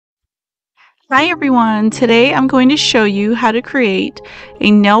Hi everyone, today I'm going to show you how to create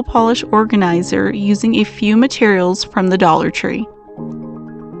a nail polish organizer using a few materials from the Dollar Tree.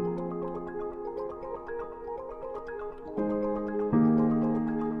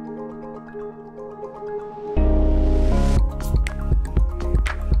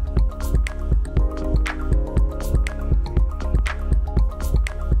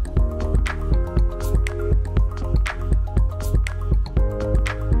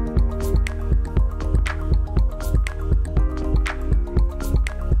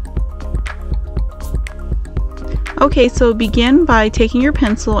 Okay, so begin by taking your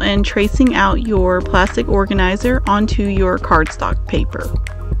pencil and tracing out your plastic organizer onto your cardstock paper.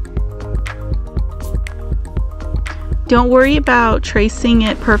 Don't worry about tracing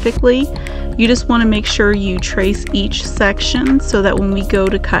it perfectly. You just want to make sure you trace each section so that when we go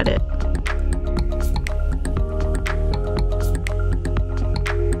to cut it.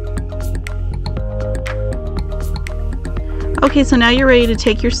 Okay, so now you're ready to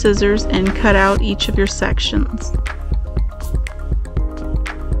take your scissors and cut out each of your sections.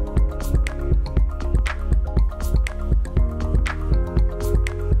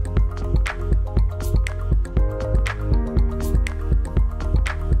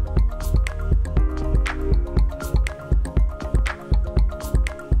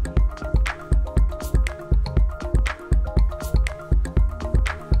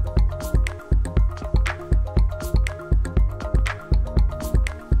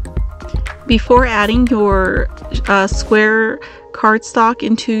 Before adding your square cardstock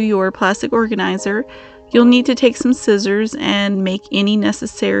into your plastic organizer, you'll need to take some scissors and make any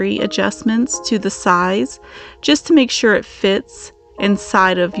necessary adjustments to the size just to make sure it fits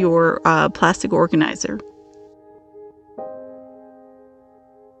inside of your plastic organizer.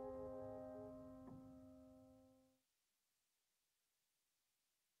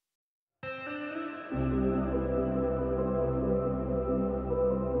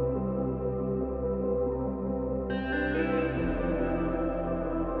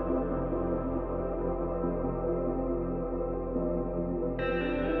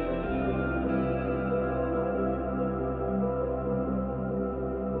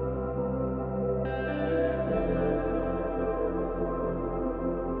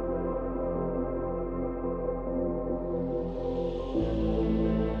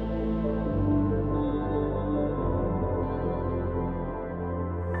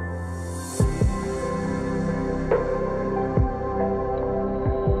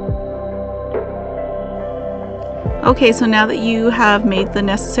 Okay, so now that you have made the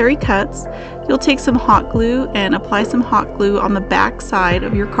necessary cuts, you'll take some hot glue and apply some hot glue on the back side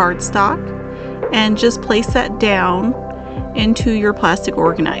of your cardstock and just place that down into your plastic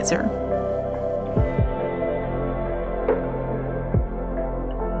organizer.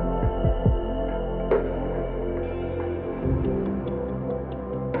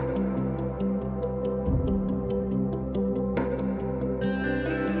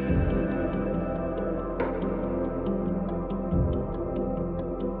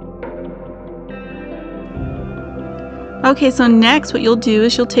 Okay, so next what you'll do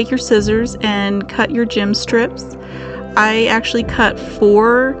is you'll take your scissors and cut your gem strips. I actually cut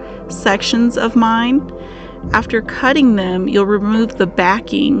 4 sections of mine. After cutting them, you'll remove the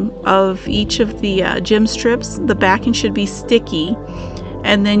backing of each of the gem strips. The backing should be sticky,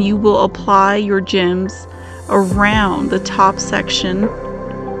 and then you will apply your gems around the top section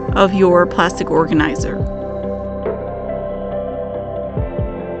of your plastic organizer.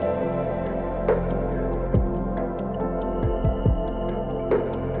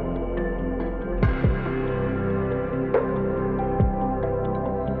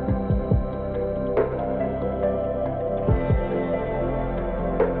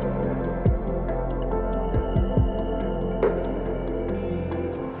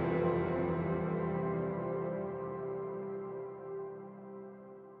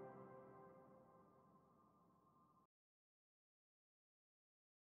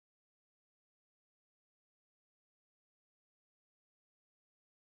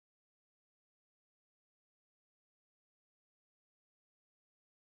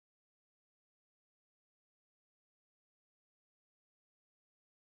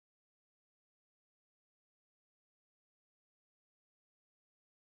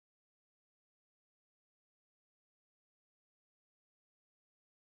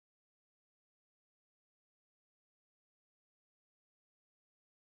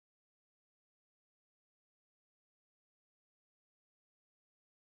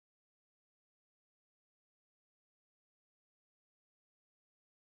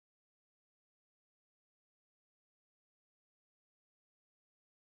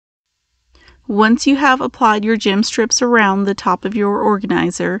 Once you have applied your gem strips around the top of your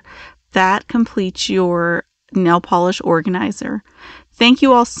organizer, that completes your nail polish organizer. Thank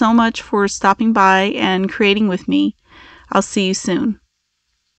you all so much for stopping by and creating with me. I'll see you soon.